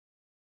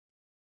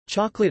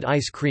Chocolate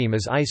ice cream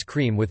is ice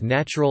cream with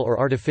natural or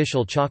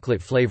artificial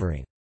chocolate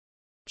flavoring.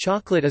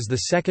 Chocolate is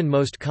the second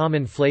most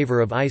common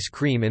flavor of ice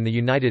cream in the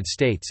United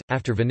States,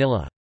 after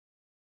vanilla.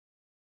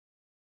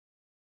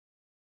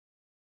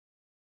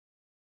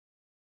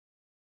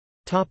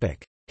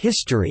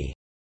 History.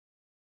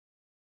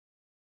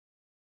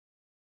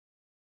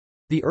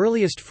 The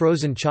earliest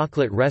frozen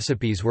chocolate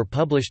recipes were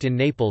published in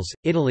Naples,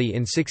 Italy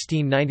in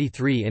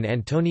 1693 in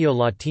Antonio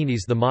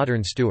Latini's The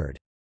Modern Steward.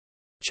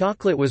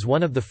 Chocolate was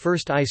one of the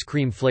first ice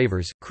cream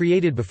flavors,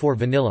 created before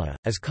vanilla,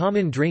 as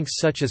common drinks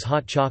such as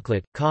hot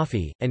chocolate,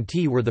 coffee, and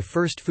tea were the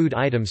first food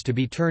items to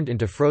be turned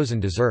into frozen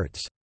desserts.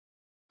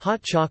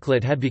 Hot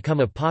chocolate had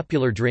become a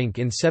popular drink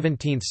in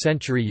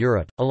 17th-century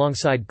Europe,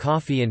 alongside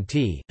coffee and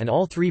tea, and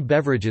all three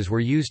beverages were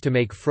used to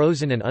make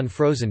frozen and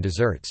unfrozen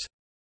desserts.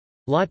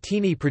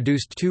 Latini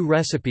produced two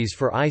recipes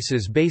for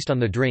ices based on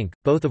the drink,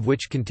 both of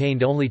which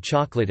contained only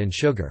chocolate and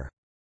sugar.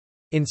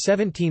 In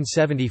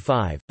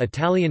 1775,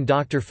 Italian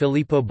doctor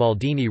Filippo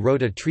Baldini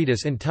wrote a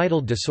treatise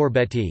entitled De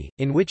Sorbetti,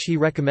 in which he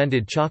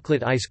recommended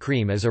chocolate ice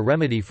cream as a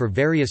remedy for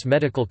various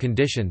medical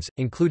conditions,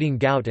 including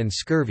gout and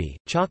scurvy.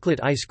 Chocolate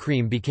ice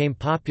cream became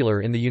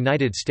popular in the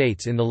United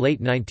States in the late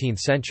 19th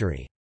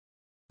century.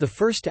 The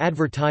first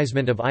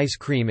advertisement of ice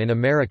cream in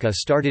America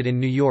started in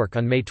New York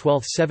on May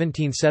 12,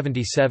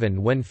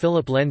 1777, when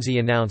Philip Lindsay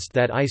announced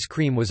that ice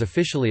cream was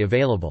officially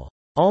available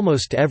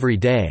almost every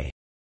day.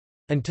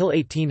 Until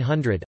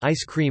 1800,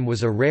 ice cream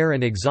was a rare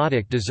and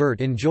exotic dessert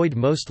enjoyed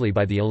mostly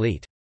by the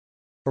elite.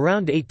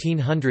 Around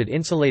 1800,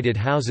 insulated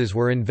houses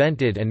were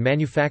invented and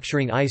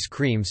manufacturing ice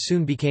cream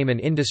soon became an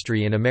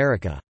industry in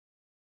America.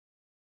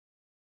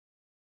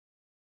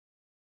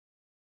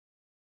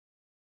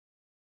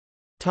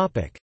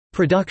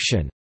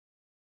 Production.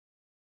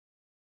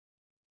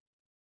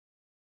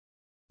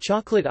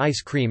 Chocolate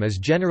ice cream is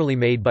generally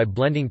made by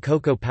blending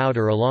cocoa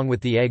powder along with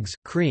the eggs,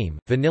 cream,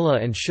 vanilla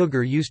and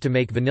sugar used to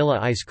make vanilla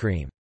ice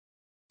cream.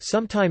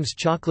 Sometimes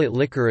chocolate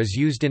liquor is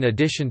used in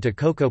addition to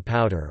cocoa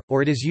powder,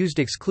 or it is used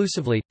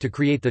exclusively, to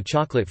create the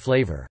chocolate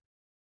flavor.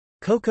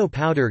 Cocoa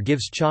powder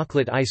gives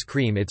chocolate ice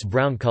cream its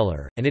brown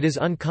color, and it is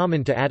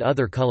uncommon to add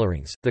other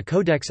colorings. The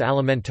Codex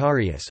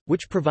Alimentarius,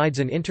 which provides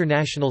an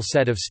international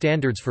set of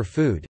standards for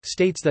food,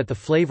 states that the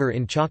flavor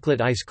in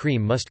chocolate ice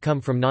cream must come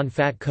from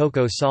non-fat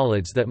cocoa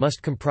solids that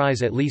must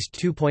comprise at least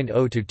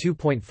 2.0 to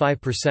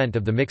 2.5%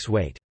 of the mix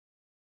weight.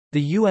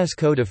 The U.S.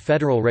 Code of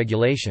Federal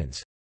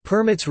Regulations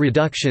permits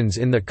reductions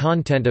in the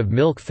content of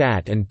milk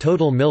fat and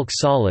total milk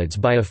solids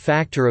by a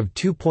factor of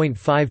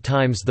 2.5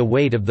 times the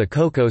weight of the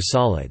cocoa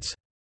solids.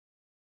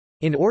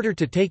 In order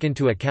to take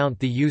into account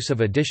the use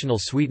of additional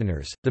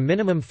sweeteners, the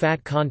minimum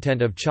fat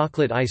content of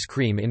chocolate ice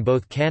cream in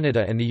both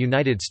Canada and the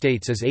United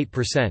States is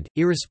 8%,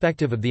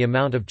 irrespective of the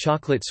amount of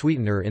chocolate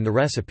sweetener in the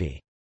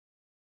recipe.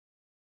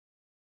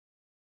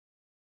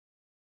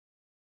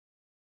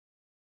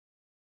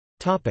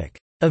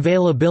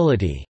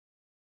 Availability.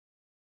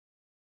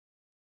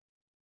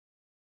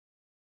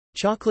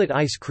 Chocolate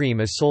ice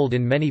cream is sold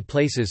in many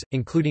places,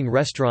 including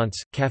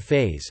restaurants,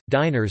 cafes,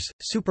 diners,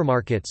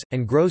 supermarkets,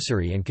 and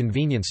grocery and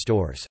convenience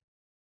stores.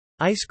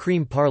 Ice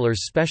cream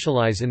parlors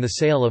specialize in the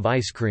sale of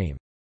ice cream.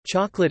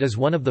 Chocolate is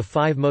one of the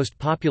 5 most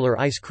popular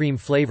ice cream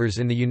flavors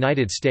in the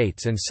United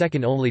States and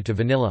second only to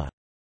vanilla.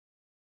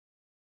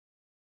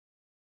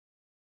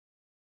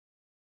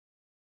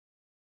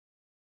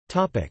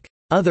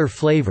 Other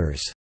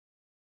flavors.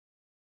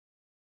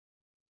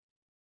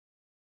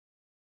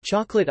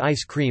 Chocolate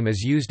ice cream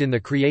is used in the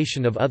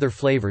creation of other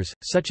flavors,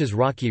 such as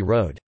Rocky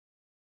Road.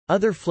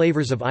 Other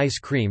flavors of ice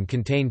cream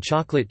contain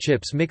chocolate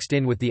chips mixed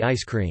in with the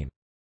ice cream.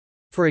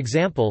 For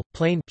example,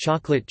 plain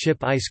chocolate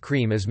chip ice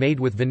cream is made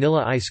with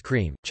vanilla ice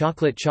cream,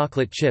 chocolate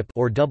chip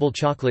or double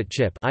chocolate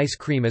chip ice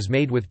cream is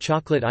made with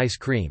chocolate ice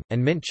cream,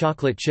 and mint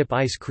chocolate chip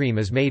ice cream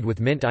is made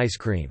with mint ice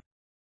cream.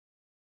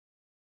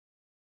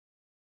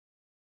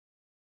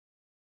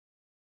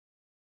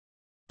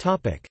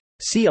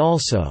 See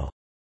also: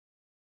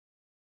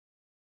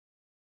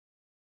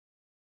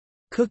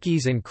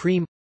 Cookies and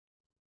cream,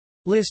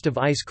 List of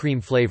ice cream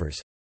flavors,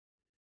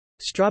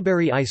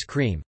 Strawberry ice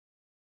cream,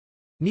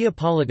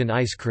 Neapolitan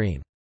ice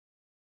cream.